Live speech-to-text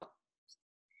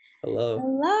Hello.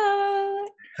 Hello.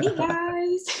 Hey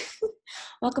guys.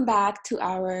 Welcome back to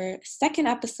our second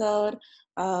episode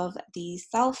of the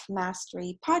Self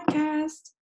Mastery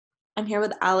Podcast. I'm here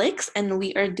with Alex and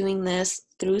we are doing this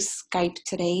through Skype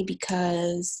today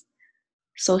because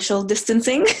social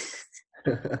distancing.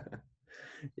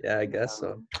 Yeah, I guess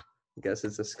so. I guess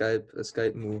it's a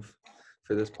Skype move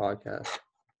for this podcast.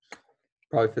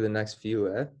 Probably for the next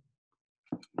few, eh?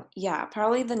 Yeah,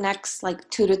 probably the next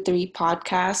 2 to 3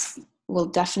 podcasts will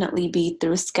definitely be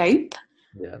through Skype.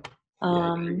 Yeah.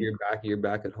 Um, You're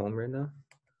back at home right now?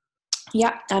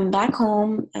 yeah, I'm back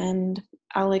home and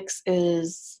Alex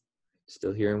is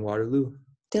Still here in Waterloo.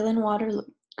 still in Waterloo.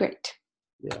 Great.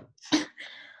 Yeah.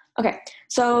 Okay,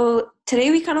 so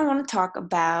today we kind of want to talk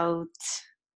about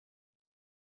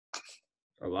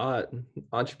A lot.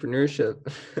 Entrepreneurship.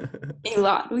 a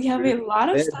lot. We have a lot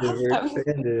of stuff We're that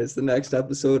expanded. It's the next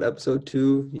episode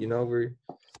 2. We're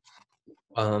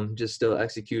just still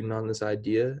executing on this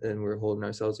idea and we're holding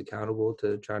ourselves accountable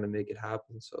to trying to make it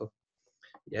happen. So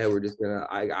yeah, we're just gonna.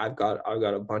 I've got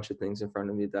a bunch of things in front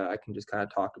of me that I can just kind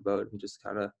of talk about and just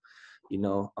kind of,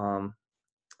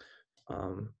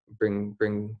 bring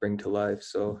to life.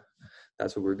 So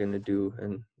that's what we're gonna do.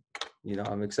 And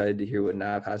I'm excited to hear what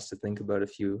Nav has to think about a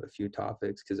few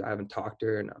topics because I haven't talked to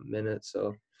her in a minute.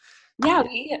 So yeah,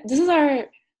 this is our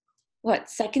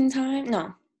second time?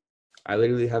 No, I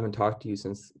literally haven't talked to you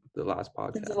since the last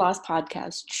this is the podcast. last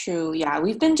podcast. True. Yeah,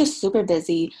 we've been just super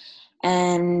busy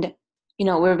and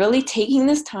we're really taking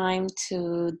this time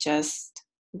to just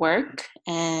work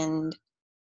and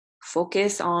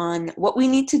focus on what we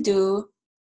need to do.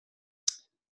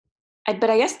 But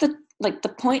I guess the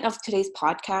point of today's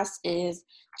podcast is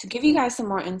to give you guys some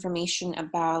more information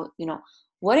about,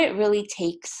 what it really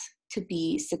takes to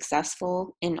be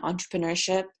successful in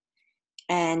entrepreneurship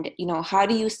and, how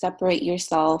do you separate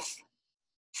yourself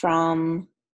from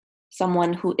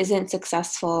someone who isn't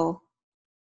successful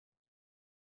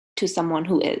to someone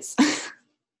who is.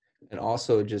 And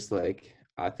also just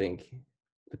I think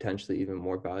potentially even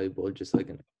more valuable, just like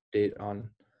an update on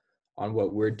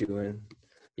what we're doing,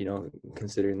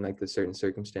 considering the certain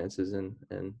circumstances and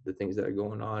the things that are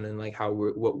going on and how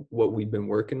what we've been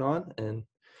working on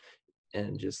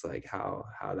and just how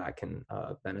that can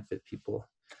benefit people.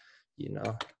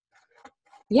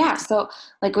 Yeah, so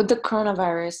with the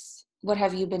coronavirus, what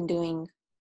have you been doing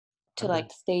I've to been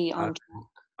stay I've, on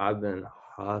I've been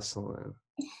hustling.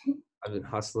 I've been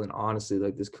hustling, honestly.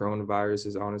 This coronavirus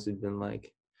has honestly been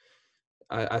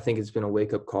I think it's been a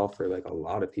wake-up call for a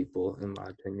lot of people, in my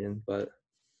opinion. But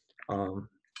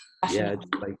yeah,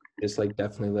 it's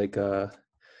definitely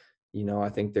I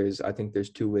think there's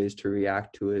two ways to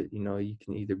react to it. You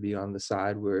can either be on the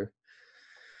side where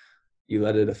you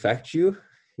let it affect you,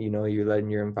 you're letting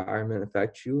your environment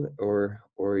affect you, or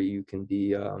you can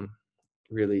be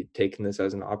really taking this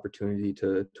as an opportunity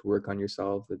to work on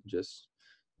yourself and just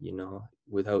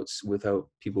without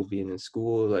people being in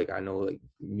school. I know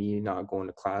me not going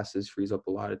to classes frees up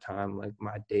a lot of time.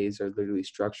 My days are literally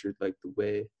structured the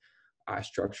way I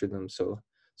structure them. So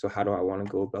how do I want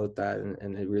to go about that?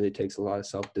 And it really takes a lot of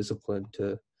self-discipline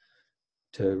to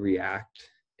react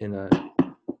in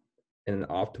an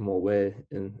optimal way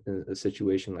in a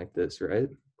situation like this, right?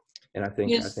 And I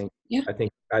think Yeah.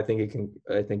 it can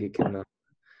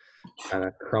kind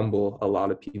of crumble a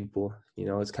lot of people.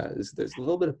 There's a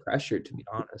little bit of pressure, to be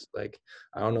honest. I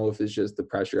don't know if it's just the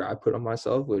pressure I put on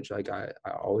myself, which I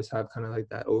always have kind of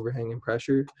that overhanging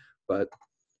pressure, but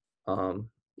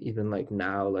even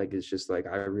now, it's just I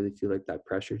really feel that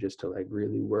pressure just to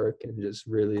really work and just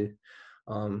really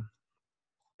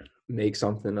make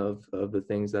something of the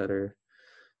things that are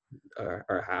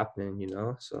happening.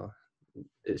 So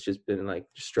it's just been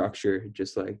structure,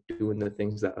 just doing the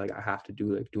things that I have to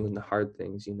do, doing the hard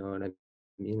things, you know what I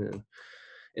mean? And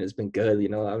it's been good.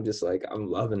 I'm just I'm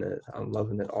loving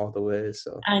it all the way.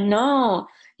 So I know.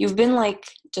 You've been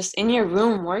just in your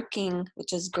room working,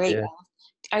 which is great. yeah.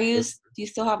 Do you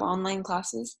still have online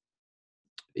classes?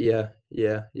 Yeah.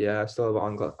 I still have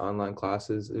online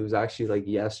classes. It was actually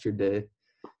yesterday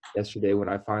when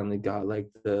I finally got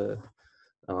the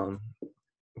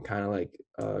kind of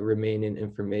remaining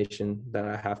information that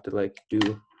I have to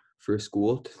do for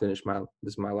school to finish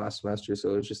this is my last semester.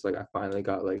 So it's just I finally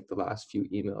got the last few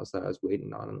emails that I was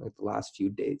waiting on and the last few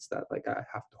dates that I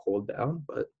have to hold down.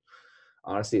 But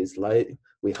honestly, it's light.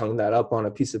 We hung that up on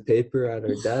a piece of paper at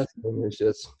our desk and it's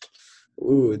just,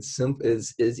 it's simple.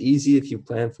 It's easy if you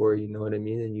plan for it, you know what I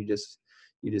mean? And you just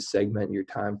segment your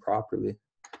time properly.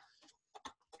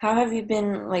 How have you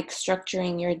been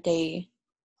structuring your day?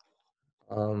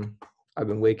 I've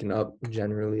been waking up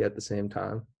generally at the same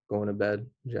time, going to bed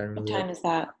What generally. time is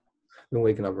that? I've been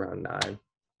waking up around 9.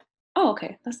 Oh,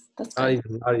 okay. That's good.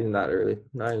 Not even that early.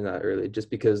 Not even that early. Just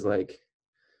because like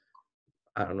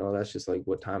I don't know. That's just like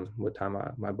what time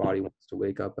my body wants to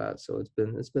wake up at. So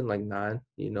it's been like 9.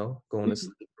 Going to Mhm.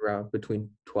 sleep around between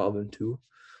 12 and 2,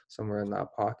 somewhere in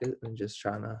that pocket, and just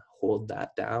trying to hold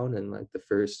that down. And like the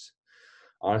first,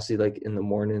 honestly, like in the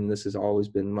morning, this has always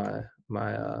been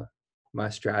my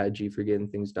strategy for getting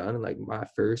things done. And like my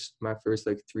first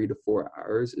like 3 to 4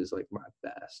 hours is like my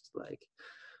best. Like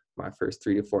my first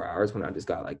 3 to 4 hours when I just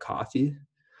got like coffee,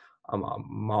 I'm a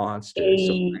monster. A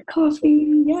So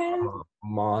coffee, yeah. I'm a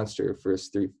monster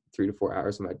first three to 4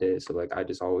 hours of my day. So like I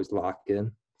just always lock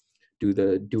in,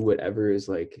 do whatever is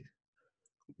like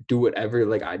do whatever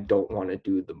like I don't want to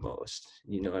do the most.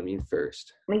 You know what I mean?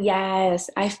 First. Yes,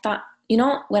 I thought,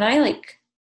 when I like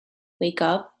wake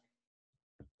up,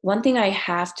 one thing I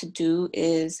have to do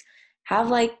is have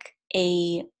like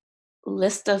a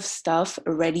list of stuff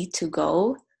ready to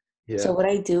go. So Yeah. what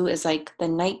I do is like the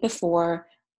night before,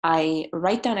 I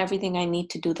write down everything I need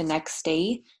to do the next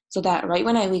day so that right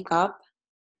when I wake up,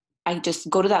 I just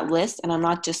go to that list and I'm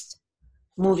not just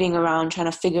moving around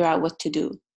trying to figure out what to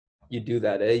do. You do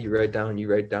that, eh? You write down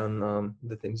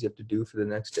the things you have to do for the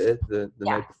next day, the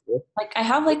Yeah. night before. Like I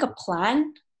have like a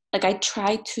plan. Like I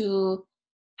try to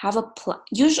have a plan.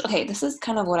 Usually, okay, this is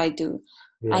kind of what I do.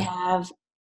 I Yeah. have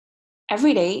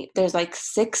every day, there's like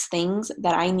 6 things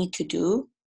that I need to do,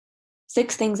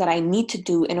 6 things that I need to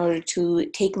do in order to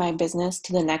take my business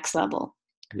to the next level.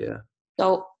 Yeah.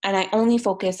 So, and I only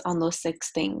focus on those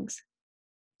 6 things.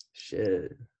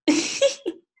 Shit.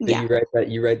 So Yeah,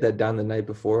 you write that down the night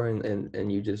before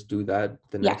and you just do that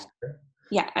the yeah, next day?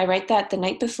 yeah. I write that the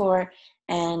night before.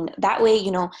 And that way,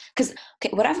 because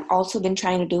okay, what I've also been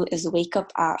trying to do is wake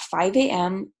up at 5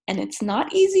 a.m. and it's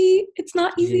not easy. It's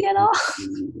not easy at all.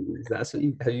 Jeez, that's what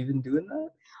you have you been doing that?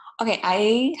 Okay,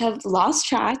 I have lost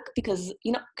track because,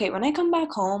 okay, when I come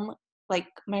back home, like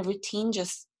my routine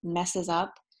just messes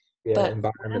up. Yeah, But when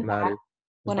environment I'm back, matters.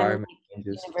 when I'm in Environment like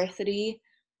changes. university,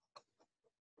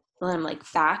 when I'm like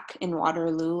back in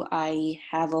Waterloo, I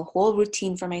have a whole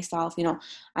routine for myself.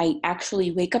 I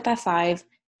actually wake up at 5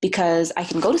 because I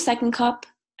can go to Second Cup.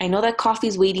 I know that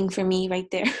coffee's waiting for me right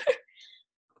there.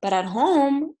 But at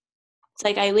home, it's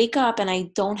like I wake up and I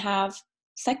don't have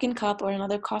Second Cup or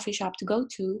another coffee shop to go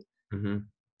to. Hmm.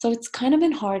 So it's kind of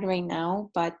been hard right now,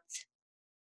 but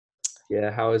Yeah,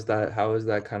 how has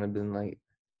that kind of been like?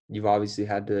 You've obviously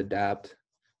had to adapt,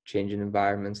 changing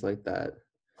environments like that.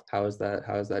 How has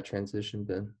that transition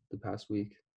been the past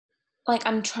week? like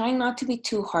I'm trying not to be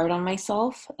too hard on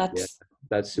myself. Yeah, That's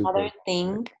that's super another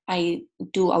important. thing I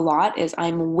do a lot is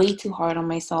I'm way too hard on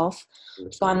myself.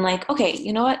 So I'm 100%. like, okay,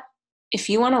 you know what? If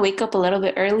you want to wake up a little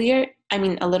bit earlier, I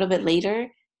mean a little bit later,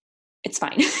 it's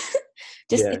fine.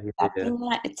 Just Yeah, yeah, yeah. accepting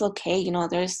that it's okay.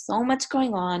 There's so much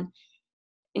going on.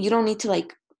 You don't need to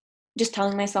like just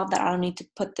telling myself that I don't need to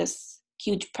put this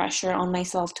huge pressure on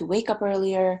myself to wake up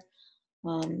earlier.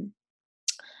 Um,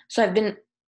 so I've been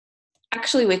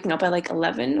actually waking up at like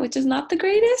 11, which is not the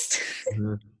greatest.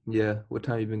 Hmm. Yeah. What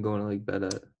time you been going to like bed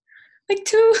at? Like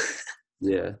 2.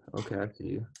 Yeah. Okay, I see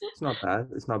you. It's not bad.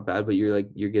 It's not bad, but you're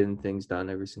getting things done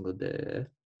every single day.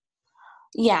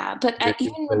 Yeah, but You're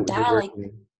even with still you're that, like,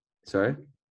 working. Sorry.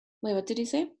 wait, what did you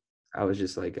say? I was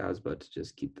about to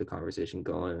just keep the conversation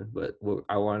going, but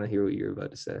I want to hear what you're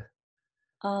about to say.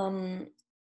 Um,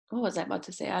 what was I about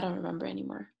to say? I don't remember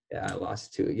anymore. Yeah, I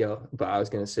lost too. Yo, but I was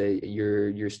gonna say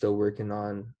you're still working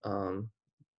on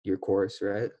your course,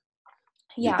 right?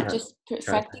 You're Yeah, just trying to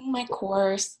perfecting my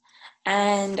course.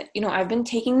 And, I've been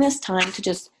taking this time to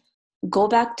just go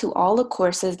back to all the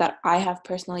courses that I have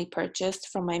personally purchased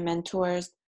from my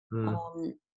mentors, mm,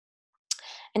 um,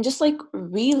 and just like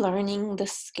relearning the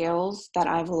skills that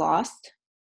I've lost.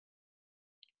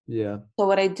 yeah. So,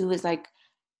 what I do is like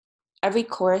every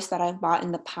course that I've bought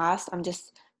in the past, I'm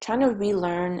just trying to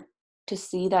relearn to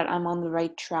see that I'm on the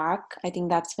right track. I think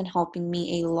that's been helping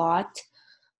me a lot.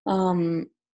 Um,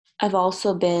 I've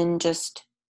also been just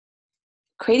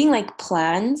creating like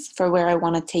plans for where I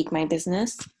want to take my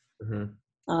business. Hmm.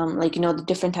 Like, the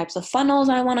different types of funnels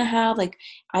I want to have. Like,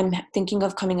 I'm thinking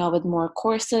of coming out with more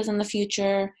courses in the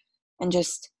future. And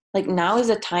just like now is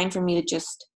a time for me to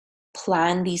just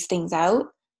plan these things out.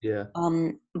 Yeah.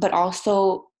 But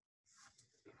also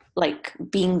like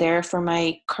being there for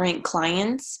my current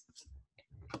clients.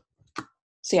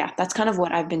 So yeah, that's kind of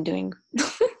what I've been doing.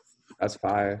 That's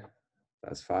fire.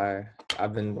 That's fire.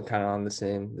 I've been kind of on the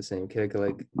same kick.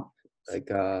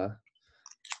 Like uh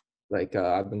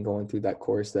I've been going through that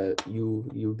course that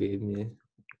you gave me.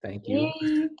 Thank you.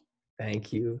 Yay.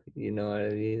 Thank you. You know what I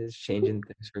mean? It's changing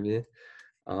things for me.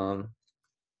 Um,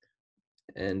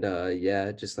 and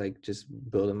yeah, just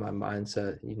building my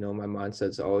mindset. You know, my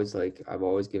mindset's always like, I've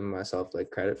always given myself like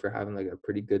credit for having like a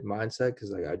pretty good mindset, because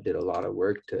like I did a lot of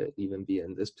work to even be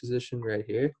in this position right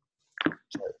here.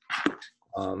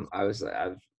 I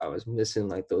was missing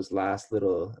like those last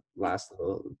little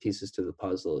pieces to the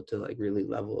puzzle to like really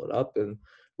level it up and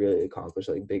really accomplish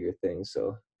like bigger things.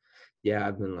 So yeah,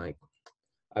 I've been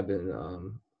I've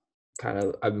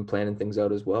been planning things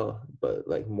out as well, but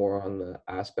like more on the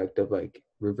aspect of like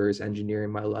reverse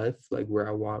engineering my life, like where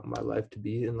I want my life to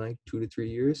be in like 2 to 3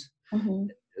 years. Mm-hmm.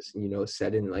 Just, you know,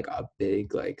 setting like a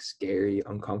big, like scary,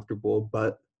 uncomfortable,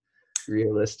 but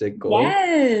realistic goal.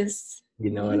 Yes.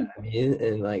 You know what I mean?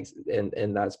 And like,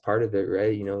 and that's part of it,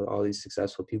 right? You know, all these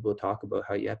successful people talk about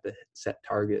how you have to set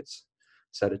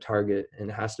a target, and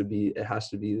it has to be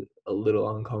a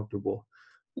little uncomfortable,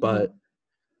 Mm-hmm. but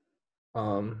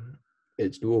um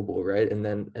it's doable, right? And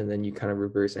then you kind of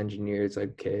reverse engineer. It's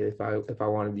like, okay, if I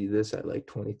want to be this at like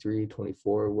 23,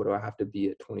 24, what do I have to be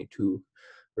at 22,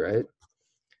 right?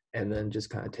 And then just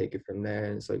kind of take it from there.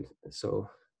 And it's like, so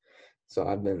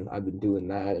I've been doing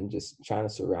that, and just trying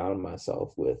to surround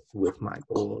myself with my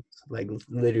goals, like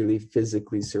literally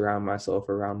physically surround myself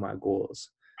around my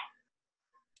goals.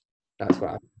 That's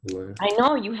what I've been doing. I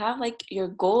know you have like your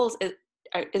goals.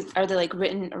 Are they like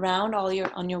written around all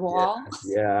your on your Yeah, wall?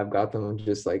 yeah, I've got them.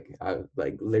 Just like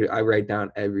literally, I write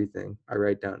down everything.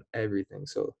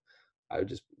 So I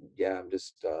just, yeah, I'm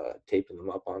just taping them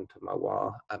up onto my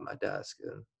wall at my desk,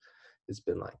 and it's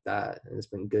been like that, and it's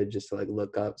been good just to like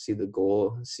look up, see the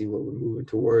goal, see what we're moving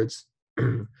towards,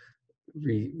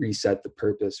 reset the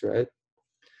purpose, right?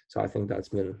 So I think that's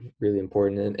been really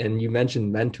important. And you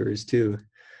mentioned mentors too.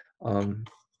 Um,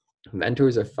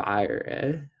 Mentors are fire,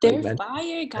 eh? Like They're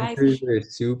fire, guys. mentors are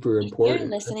super If you're important.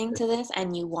 listening to this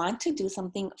and you want to do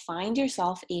something, find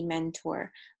yourself a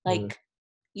mentor. Mm, Like,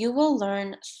 you will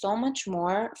learn so much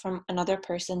more from another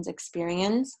person's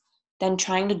experience than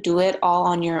trying to do it all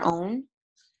on your own.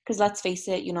 Because let's face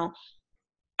it,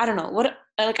 I don't know what,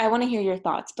 like, I want to hear your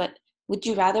thoughts, but would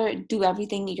you rather do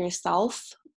everything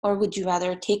yourself, or would you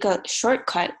rather take a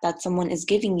shortcut that someone is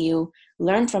giving you,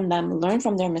 learn from them, learn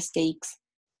from their mistakes,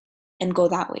 and go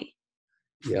that way?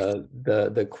 yeah,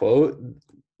 the quote,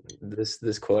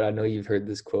 this quote, I know you've heard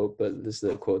this quote, but this is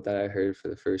the quote that I heard for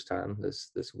the first time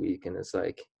this week, and it's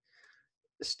like,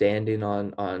 standing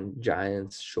on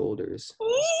giants' shoulders.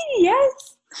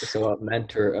 Yes. So a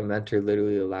mentor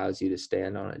literally allows you to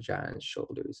stand on a giant's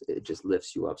shoulders. It just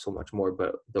lifts you up so much more.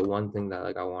 But the one thing that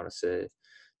like I want to say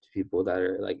to people that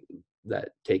are like, that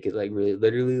take it like really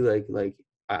literally, like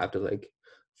I have to like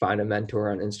find a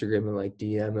mentor on Instagram and like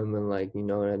DM him, and like, you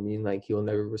know what I mean, like he'll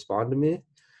never respond to me.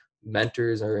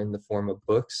 Mentors are in the form of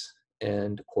books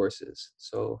and courses.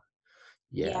 So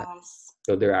yeah, Yes.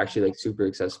 so they're actually like super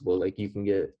accessible. Like you can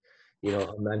get, you know,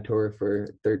 a mentor for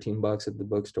 $13 at the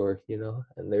bookstore, you know,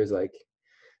 and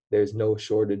there's no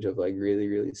shortage of like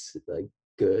really like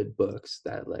good books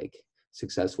that like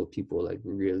successful people like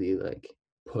really like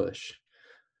push.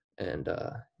 And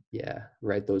yeah,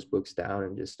 write those books down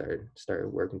and just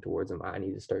start working towards them. I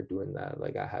need to start doing that.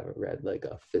 Like I haven't read like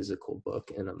a physical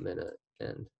book in a minute,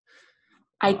 and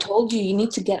I told you, you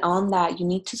need to get on that. You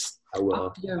need to I up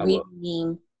will. your I will. reading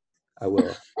game. I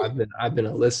will. I've been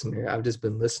a listener. I've just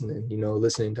been listening, you know,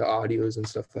 listening to audios and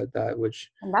stuff like that, which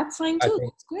And that's fine I too.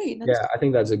 think, That's great. yeah, I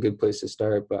think that's a good place to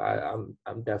start. But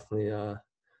I'm definitely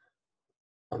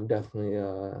I'm definitely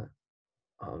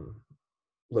um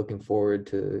looking forward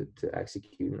to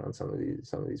executing on some of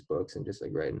these books, and just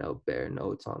like writing out bare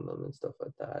notes on them and stuff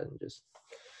like that, and just,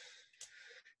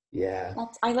 yeah.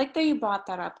 I like that you brought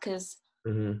that up, because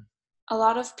Mm-hmm. a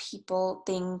lot of people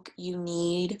think you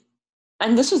need,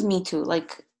 and this was me too,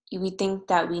 like we think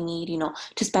that we need,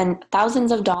 to spend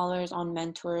thousands of dollars on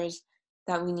mentors,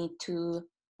 that we need to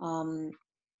um,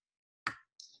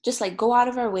 just like go out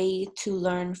of our way to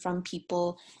learn from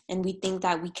people, and we think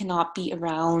that we cannot be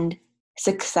around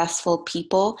successful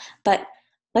people. But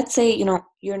let's say,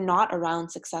 you're not around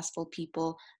successful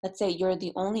people. Let's say you're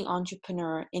the only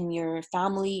entrepreneur in your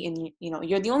family, and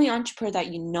you're the only entrepreneur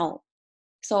that you know.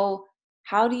 So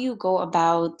how do you go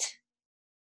about,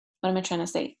 what am I trying to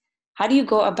say? How do you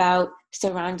go about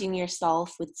surrounding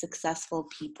yourself with successful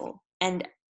people? And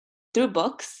through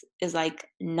books is like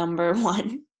number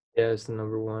one. Yeah, it's the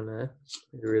number one. It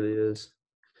really is.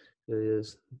 It really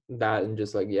is. That, and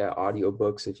just like, yeah,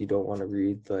 audiobooks if you don't want to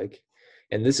read, like,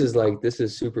 and this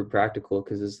is super practical,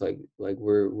 because it's like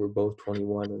we're both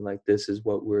 21, and like this is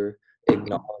what we're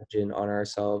acknowledging on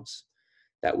ourselves,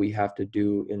 that we have to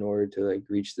do in order to like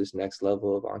reach this next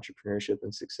level of entrepreneurship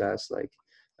and success. Like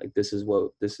this is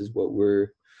what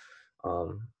we're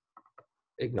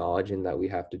acknowledging that we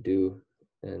have to do.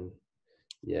 And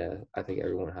yeah, I think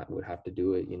everyone would have to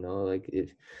do it, you know. Like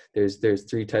if there's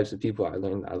three types of people. I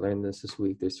learned this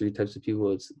week. There's three types of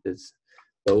people. It's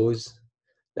those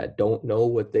that don't know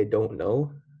what they don't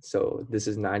know. So this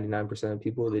is 99% of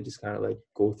people. They just kind of like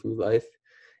go through life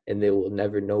and they will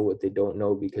never know what they don't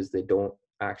know because they don't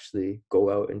actually go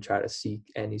out and try to seek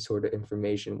any sort of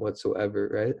information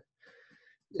whatsoever, right?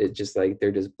 It's just like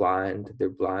they're just blind. They're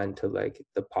blind to like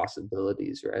the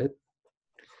possibilities, right?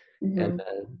 Mm-hmm.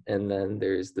 And then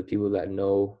there's the people that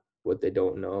know what they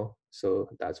don't know. So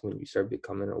that's when you start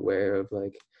becoming aware of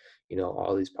like, you know,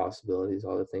 all these possibilities,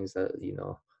 all the things that, you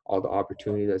know, all the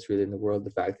opportunity that's really in the world,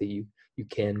 the fact that you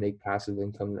can make passive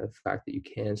income, the fact that you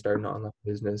can start an online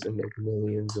business and make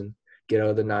millions and get out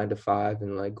of the 9 to 5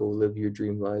 and like go live your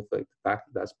dream life. Like the fact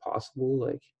that that's possible,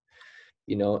 like,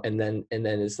 you know, and then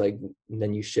it's like,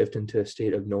 then you shift into a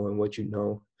state of knowing what you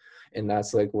know. And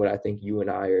that's like what I think you and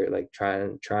I are like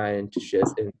trying to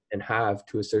shift and have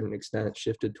to a certain extent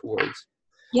shifted towards.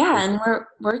 Yeah, and we're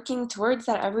working towards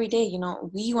that every day. You know,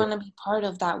 we want to be part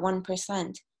of that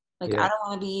 1%. Like, Yeah. I don't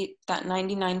want to be that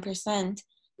 99%. And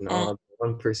No,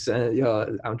 1%.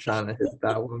 Yo, I'm trying to hit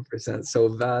that 1% so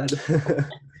bad.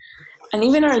 and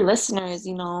even our listeners,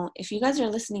 you know, if you guys are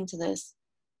listening to this,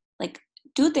 like,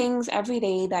 do things every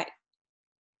day that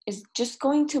is just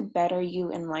going to better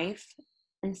you in life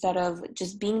instead of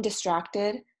just being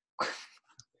distracted.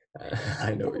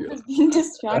 I know you're Just being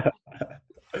distracted.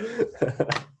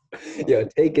 Yo,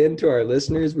 take into our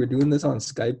listeners, we're doing this on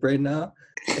Skype right now,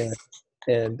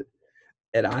 and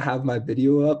I have my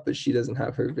video up, but she doesn't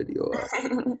have her video up.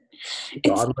 So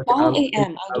It's 12 a.m. I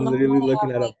do I'm not literally want to looking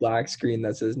have at a like, black screen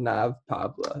that says Nav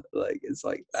Pabla. Like it's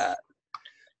like that.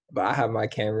 But I have my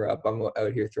camera up. I'm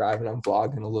out here thriving. I'm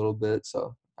vlogging a little bit,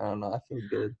 so I don't know. I feel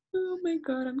good. oh my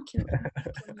God, I'm killing.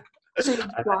 So you're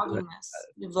vlogging this?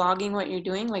 You're vlogging what you're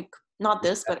doing? Like, not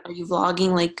this, but are you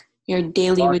vlogging like your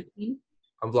daily routine?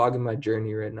 I'm vlogging my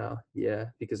journey right now. Yeah,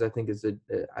 because I think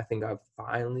I think I've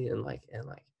finally and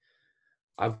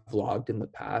I've vlogged in the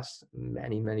past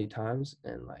many times,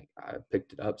 and like I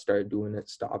picked it up, started doing it,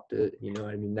 stopped it. You know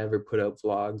what I mean? Never put up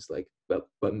vlogs, like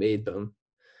but made them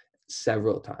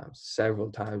several times.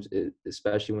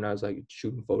 Especially when I was like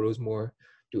shooting photos more,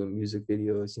 doing music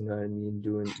videos. You know what I mean?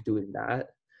 Doing that.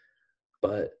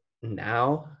 But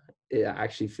now it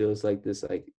actually feels like this,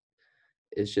 like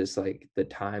it's just like the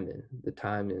timing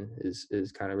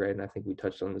is kind of right. And I think we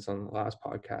touched on this on the last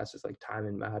podcast. It's like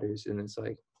timing matters, and it's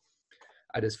like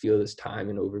I just feel this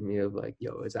timing over me of like,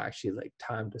 yo, it's actually like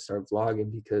time to start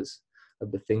vlogging because of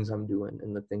the things I'm doing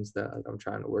and the things that like, I'm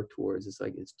trying to work towards. It's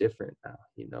like it's different now,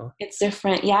 you know? It's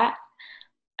different. Yeah.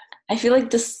 I feel like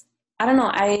this, I don't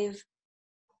know,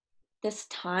 this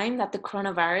time that the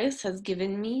coronavirus has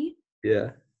given me, Yeah.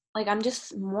 like I'm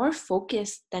just more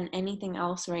focused than anything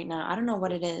else right now. I don't know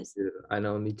what it is. Yeah, I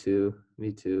know, me too.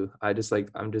 I'm just like,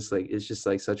 it's just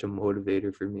like such a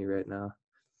motivator for me right now.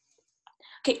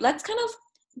 Okay, let's kind of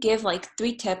give like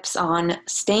 3 tips on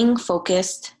staying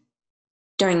focused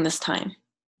during this time.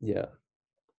 Yeah.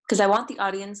 Because I want the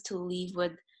audience to leave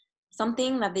with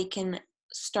something that they can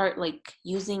start like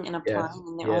using and applying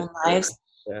in their own lives.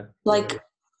 Yeah. Like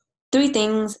 3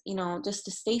 things, you know, just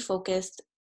to stay focused.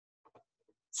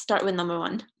 Start with number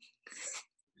 1.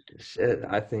 Shit,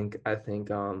 I think a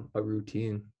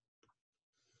routine.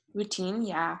 Routine,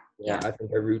 yeah. I think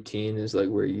a routine is like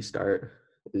where you start.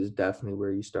 Is definitely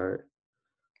where you start.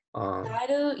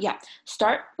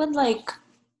 Start with like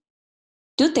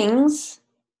do things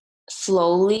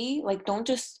slowly. Like don't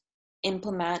just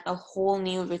implement a whole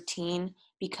new routine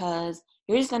because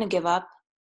you're just gonna give up.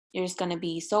 You're just gonna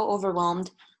be so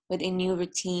overwhelmed with a new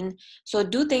routine. So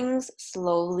do things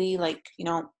slowly. Like, you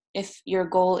know, if your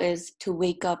goal is to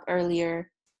wake up earlier,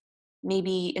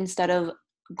 maybe instead of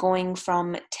going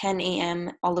from 10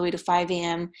 a.m. all the way to 5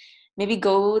 a.m., maybe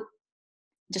go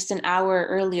just an hour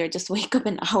earlier, just wake up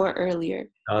an hour earlier.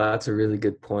 Oh, that's a really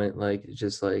good point. Like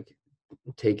just like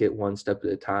take it one step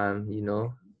at a time, you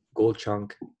know? Gold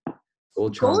chunk.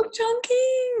 Gold chunking.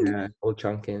 Yeah, gold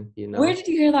chunking, you Where know? did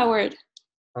you hear that word?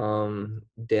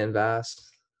 Dan Vass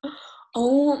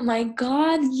Oh my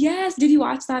God, yes. Did you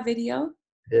watch that video?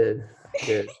 did.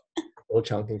 Goal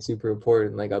chunking super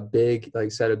important. Like a big,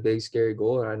 like set a big scary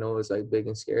goal, and I know it's like big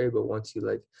and scary, but once you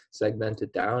like segment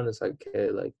it down, it's like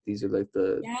okay, like these are like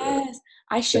the Yes,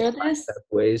 I step share by this. step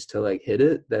ways to like hit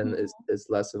it. Then it's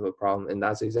less of a problem, and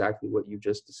that's exactly what you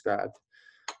just described.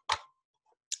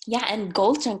 Yeah, and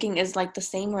goal chunking is like the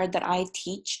same word that I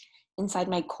teach inside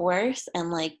my course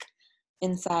and like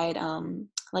inside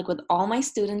like with all my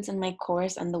students in my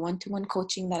course and the one-to-one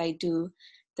coaching that I do,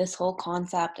 this whole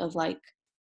concept of like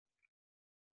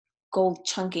goal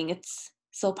chunking, it's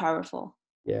so powerful.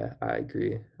 Yeah, I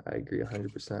agree. I agree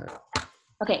 100%.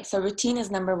 Okay, so routine is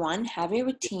number one. Have a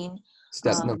routine.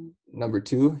 Step number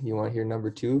 2, you want to hear number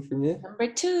 2 from me?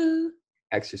 Number two,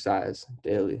 Exercise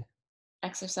daily.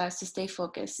 exercise to stay You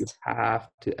focused, have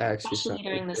to exercise especially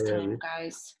during this time, daily.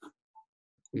 guys.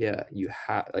 Yeah, you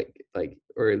have like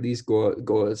or at least go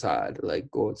outside. Like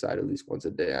go outside at least once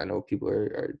a day. I know people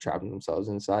are trapping themselves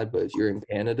inside, but if you're in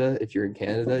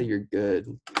Canada, you're good.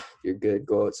 You're good.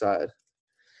 Go outside.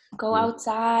 Go You know,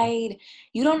 outside.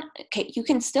 You don't, okay, you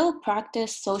can still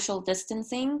practice social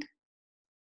distancing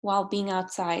while being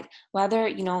outside. Whether,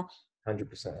 100%.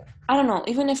 I don't know,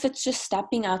 even if it's just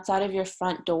stepping outside of your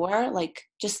front door, like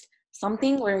just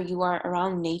something where you are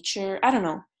around nature. I don't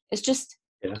know. It's just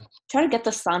Yeah. try to get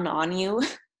the sun on you.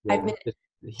 I've Yeah. been Just-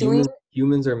 doing,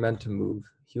 Humans are meant to move.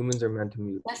 Humans are meant to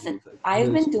move. listen, Like I've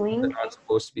humans been are doing not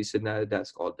supposed to be sitting at a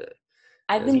desk all day.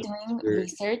 I've And been doing we're,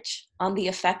 research on the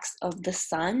effects of the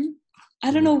sun.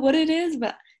 I don't mhm, know what it is,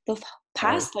 but the uh,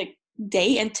 past like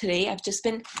day and today, I've just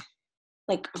been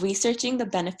like researching the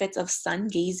benefits of sun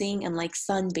gazing and like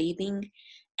sunbathing.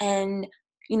 And,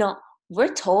 you know,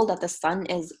 we're told that the sun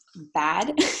is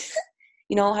bad.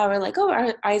 How we're like, oh,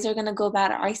 our eyes are going to go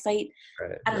bad, our eyesight.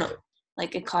 right, I don't know. right.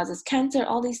 Like it causes cancer,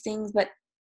 all these things. But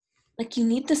like you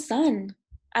need the sun.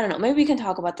 I don't know. Maybe we can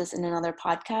talk about this in another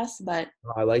podcast, but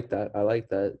I like that. I like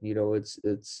that.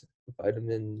 It's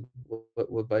vitamin.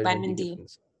 What vitamin do vitamin you get D. from the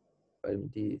sun? Vitamin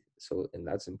D. So and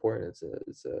that's important.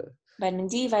 It's a Vitamin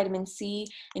D, vitamin C,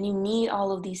 and you need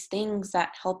all of these things that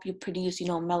help you produce,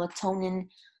 melatonin,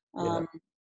 yeah. um,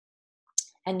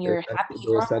 and your happy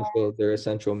hormone They're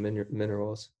essential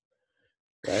minerals,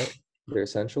 right? They're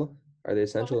essential. Are they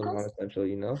essential or chemicals,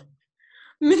 non-essential?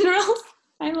 minerals.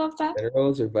 I love that.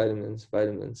 Minerals or vitamins?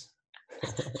 Vitamins.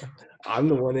 I'm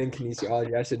the one in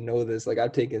kinesiology. I should know this. Like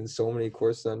I've taken so many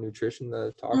courses on nutrition that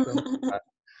I've talked on.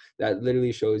 That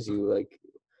literally shows you like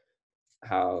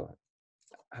how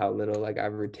little like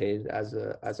I've retained as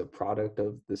a product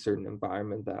of the certain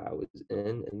environment that I was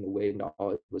in and the way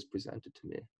knowledge was presented to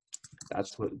me.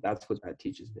 That's what that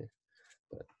teaches me.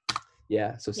 But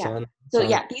yeah, so Yeah. sun, So sun.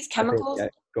 yeah, these I think chemicals, yeah,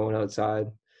 going outside,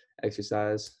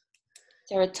 exercise.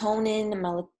 serotonin,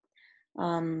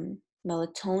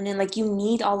 melatonin, like you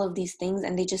need all of these things,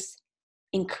 and they just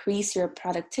increase your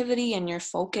productivity and your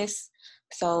focus.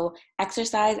 So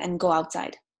exercise and go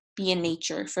outside, be in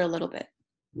nature for a little bit.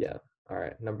 Yeah. All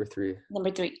right. Number 3,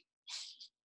 Number three,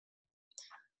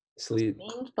 sleep.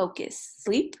 main focus,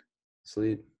 sleep.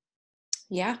 Sleep.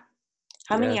 Yeah.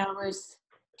 How Yeah, many hours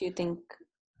do you think?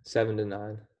 7 to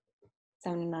 9.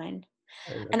 79.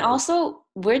 And And also,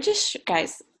 we're just,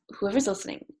 guys, whoever's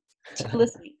listening, keep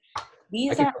listening. I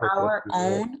These can are tell what our you want.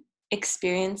 own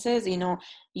experiences.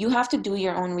 You have to do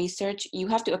your own research. You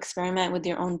have to experiment with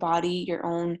your own body, your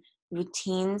own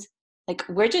routines. Like,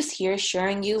 we're just here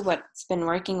sharing you what's been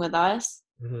working with us,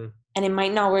 Mm-hmm. and it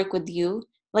might not work with you.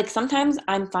 Like, sometimes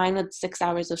I'm fine with 6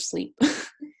 hours of sleep.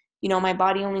 My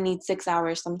body only needs 6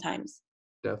 hours sometimes.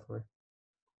 Definitely.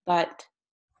 But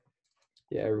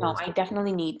Yeah, no, everyone's I different.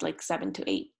 definitely need like 7 to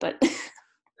 8. But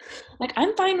like,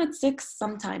 I'm fine with 6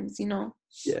 sometimes.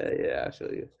 Yeah, yeah, I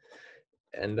feel you.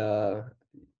 And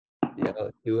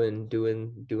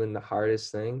doing the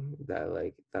hardest thing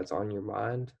that's on your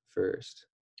mind first.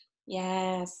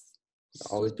 Yes.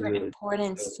 Always Super do it.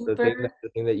 important. The Super.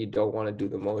 thing that you don't want to do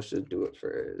the most, just do it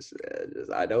first.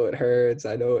 I know it hurts.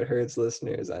 I know it hurts,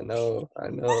 listeners. I know.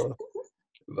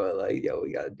 But like, yo,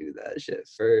 we gotta do that shit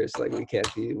first. Like, we can't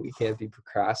be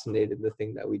procrastinating the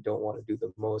thing that we don't want to do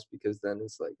the most, because then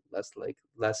it's like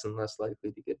less and less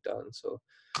likely to get done. So,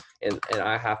 and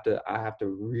I have to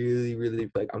really, really,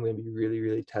 like, I'm gonna be really,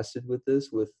 really tested with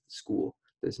this with school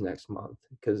this next month,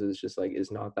 because it's just like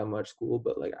it's not that much school,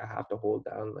 but like I have to hold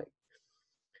down like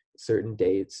certain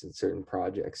dates and certain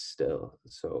projects still.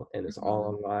 So, and it's all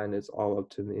Mhm. online, it's all up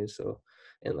to me. So,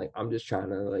 and like I'm just trying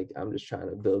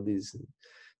to build these,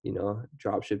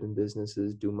 drop shipping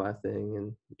businesses, do my thing,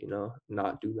 and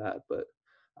not do that, but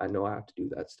I know I have to do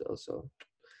that still. So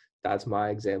that's my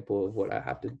example of what I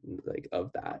have to like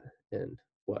of that, and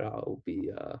what I'll be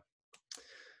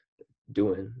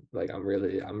doing. Like I'm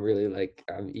really like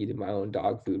I'm eating my own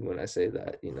dog food when I say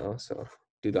that, so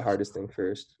do the hardest thing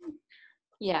first.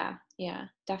 Yeah,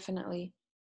 definitely.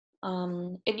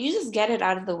 If you just get it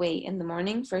out of the way in the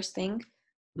morning, first thing,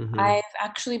 Mm-hmm. I've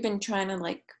actually been trying to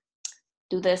like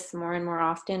do this more and more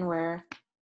often where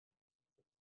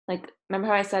like remember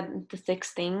how I said the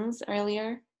 6 things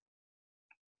earlier?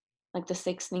 like the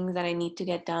 6 things that I need to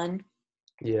get done,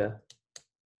 Yeah.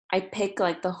 I pick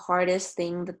like the hardest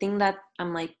thing, the thing that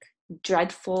I'm like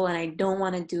dreadful and I don't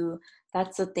want to do.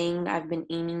 That's the thing I've been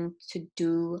aiming to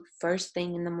do first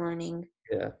thing in the morning.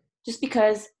 Yeah. Just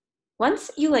because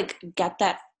once you like get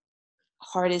that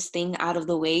hardest thing out of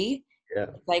the way, Yeah.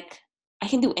 like I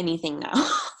can do anything now.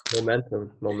 Yeah,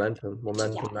 Momentum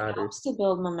it matters. helps to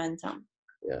build momentum.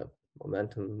 Yeah.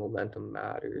 Momentum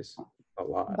matters a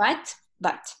lot. But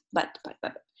let me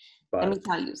But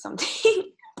tell you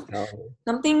something. no,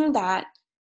 Something that,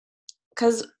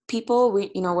 because people,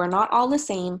 we're not all the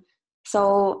same.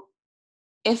 So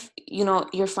if,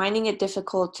 you're finding it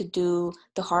difficult to do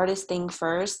the hardest thing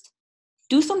first,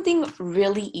 do something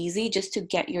really easy just to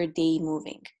get your day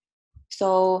moving.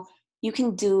 So you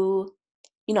can do,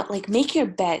 like make your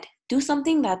bed. Do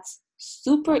something that's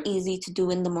super easy to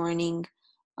do in the morning,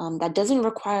 that doesn't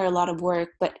require a lot of work,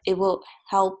 but it will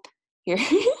help your.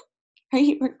 Are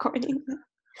you recording?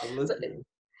 I'm So, listening.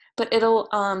 but it'll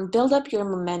build up your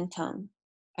momentum.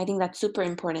 I think that's super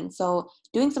important. So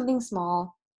doing something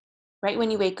small right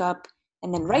when you wake up,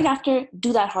 and then right after,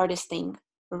 do that hardest thing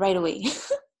right away.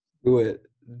 Do it.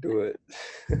 Do it.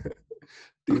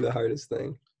 Do the hardest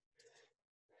thing.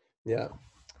 Yeah.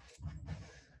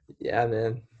 Yeah,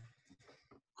 man.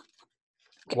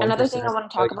 Another thing 1%. I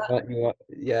want to talk about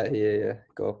Yeah.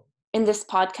 Go. in this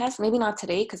podcast, maybe not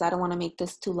today because I don't want to make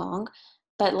this too long,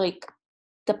 but like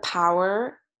the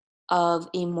power of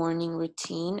a morning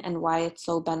routine and why it's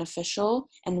so beneficial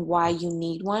and why you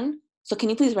need one. So can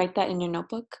you please write that in your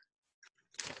notebook?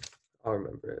 I'll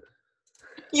remember it.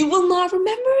 You will not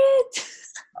remember it.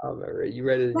 I'll remember it. You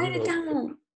read it in your Write it notebook.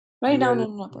 down. Write it You read down it in your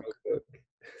in your notebook. notebook.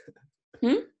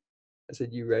 Hmm? I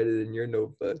said you read it in your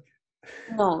notebook.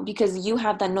 No, because you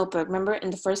have that notebook. Remember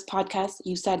in the first podcast,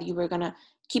 you said you were going to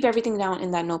keep everything down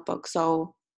in that notebook.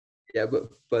 So Yeah,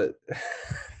 but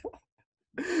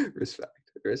respect.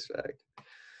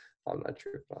 I'm not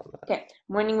tripping on that. okay,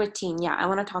 morning routine. Yeah, I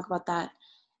want to talk about that.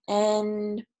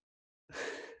 And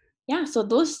yeah, so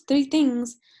those 3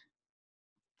 things.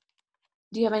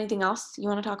 Do you have anything else you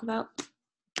want to talk about?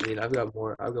 I mean, I've got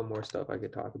more stuff I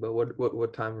could talk about.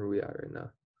 What time are we at right now?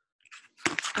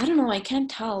 I don't know. I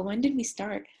can't tell. When did we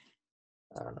start?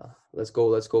 I don't know. Let's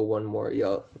go one more.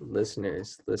 Yo,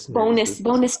 listeners,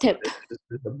 Bonus tip. this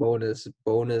is a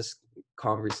bonus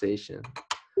conversation.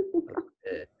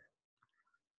 Okay.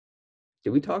 Did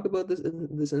we talk about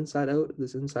this inside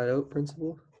out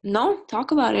principle? No,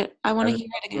 talk about it. I want to Haven't hear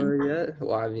it talked again. about it yet?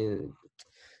 Well, I mean,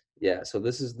 yeah. So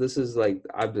this is like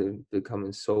I've been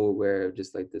becoming so aware of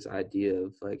just like this idea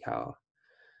of like how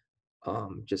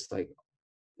just like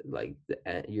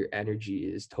your energy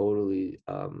is totally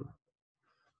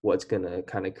what's gonna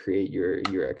kind of create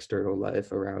your external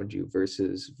life around you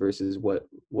versus what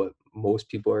most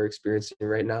people are experiencing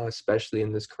right now, especially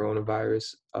in this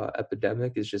coronavirus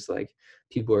epidemic. Is just like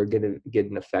people are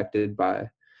getting affected by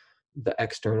the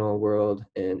external world,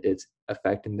 and it's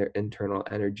affecting their internal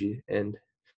energy and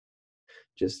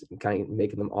just kind of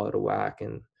making them all out of whack.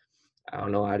 And I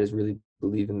don't know, I just really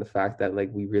believe in the fact that like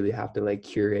we really have to like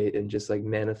curate and just like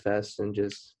manifest and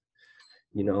just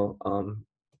you know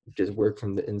just work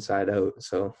from the inside out.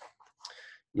 So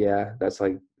yeah, that's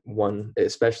like one,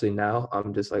 especially now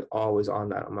I'm just like always on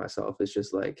that on myself. It's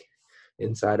just like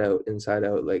inside out,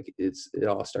 like it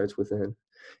all starts within,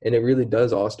 and it really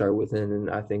does all start within. And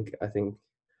I think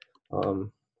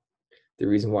um the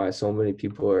reason why so many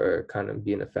people are kind of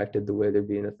being affected the way they're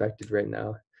being affected right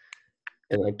now,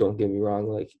 and like don't get me wrong,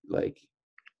 like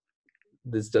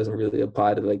this doesn't really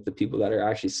apply to like the people that are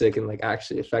actually sick and like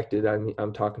actually affected. I mean,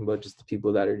 I'm talking about just the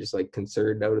people that are just like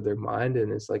concerned out of their mind,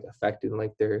 and it's like affecting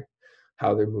like their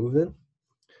how they're moving.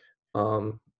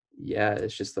 um yeah,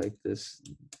 it's just like this,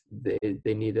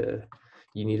 they need to,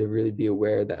 you need to really be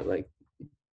aware that like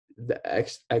the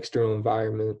external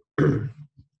environment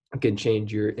can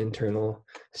change your internal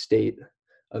state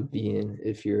of being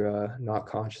if you're not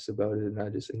conscious about it. And I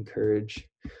just encourage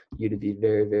you to be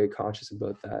very, very conscious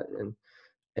about that,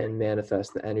 and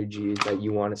manifest the energy that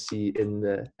you want to see in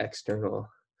the external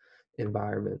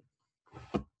environment.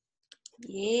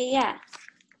 Yeah.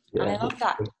 I Yeah. love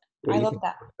that. What I do you love think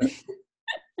that. about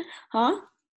that? Huh?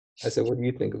 I said, what do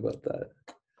you think about that?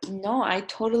 No, I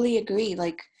totally agree.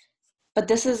 Like, but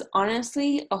this is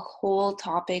honestly a whole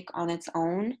topic on its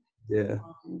own. Yeah.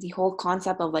 The whole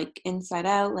concept of like inside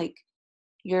out, like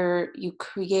you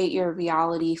create your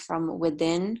reality from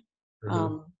within. Mm-hmm.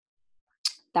 Um,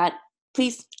 that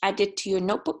please add it to your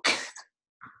notebook.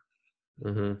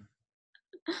 Mm-hmm.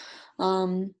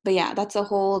 But yeah, that's a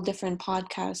whole different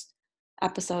podcast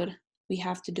episode we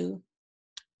have to do.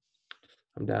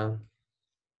 I'm down.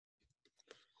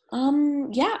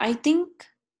 Yeah, I think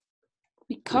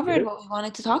we We covered good? what we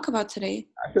wanted to talk about today.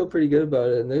 I feel pretty good about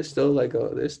it, and there's still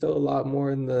a lot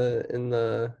more in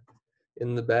the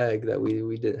bag that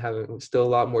we didn't haven't still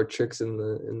a lot more tricks in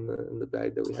the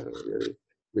bag that we haven't really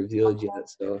revealed yet.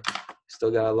 So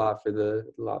still got a lot for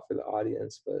the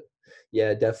audience. But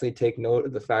yeah, definitely take note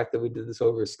of the fact that we did this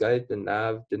over Skype and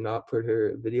Nav did not put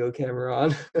her video camera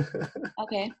on.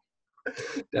 Okay.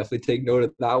 Definitely take note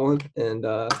of that one. And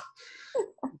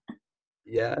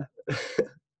yeah.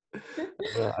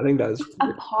 I think that's A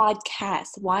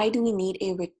podcast. Why do we need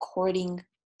a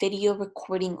video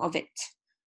recording of it?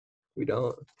 we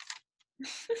don't.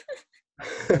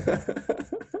 We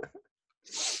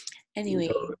Anyway,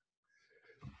 don't.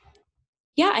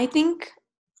 yeah, I think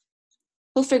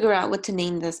we'll figure out what to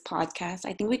name this podcast.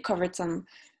 I think we covered some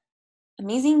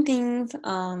amazing things.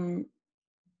 And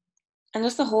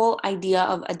just the whole idea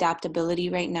of adaptability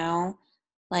right now.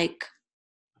 Like,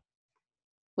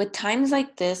 with times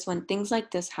like this, when things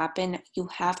like this happen, you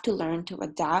have to learn to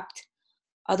adapt.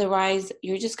 Otherwise,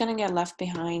 you're just going to get left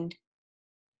behind.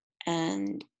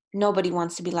 And nobody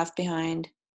wants to be left behind.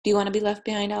 Do you want to be left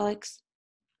behind, Alex?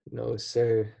 No,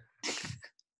 sir.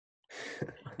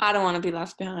 I don't want to be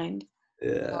left behind.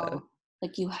 Yeah. So,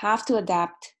 like, you have to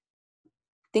adapt.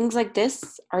 Things like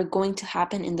this are going to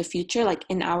happen in the future, like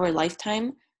in our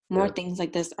lifetime. More Yeah. things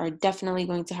like this are definitely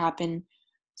going to happen.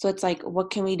 So it's like,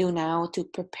 what can we do now to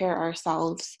prepare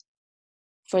ourselves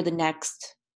for the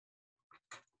next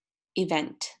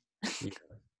event?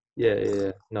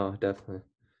 Yeah. No, definitely.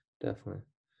 Definitely.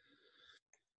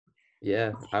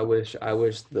 Yeah, I wish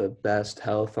the best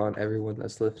health on everyone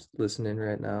that's listening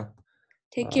right now.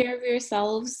 Take care of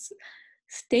yourselves.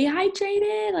 Stay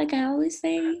hydrated, like I always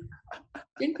say.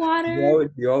 Drink water.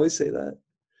 You always say that.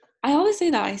 I always say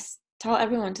that. Tell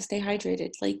everyone to stay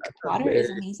hydrated. Like, water is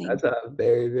amazing. That's a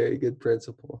very, very good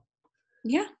principle.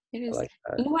 Yeah, it I is. like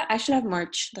that. You know what? I should have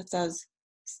merch that says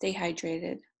 "Stay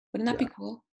hydrated." Wouldn't that Yeah, be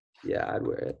cool? yeah, I'd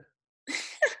wear it.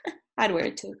 I'd wear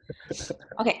it too.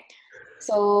 Okay,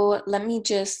 so let me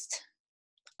just.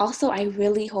 Also, I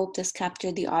really hope this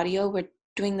captured the audio. We're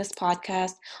doing this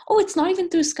podcast. Oh, it's not even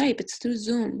through Skype. It's through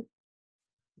Zoom.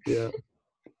 Yeah,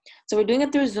 So we're doing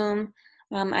it through Zoom.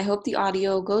 I hope the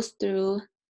audio goes through.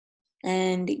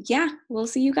 And yeah, we'll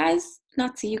see you guys.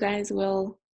 Not see you guys.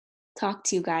 We'll talk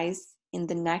to you guys in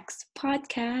the next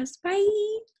podcast.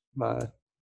 Bye. bye.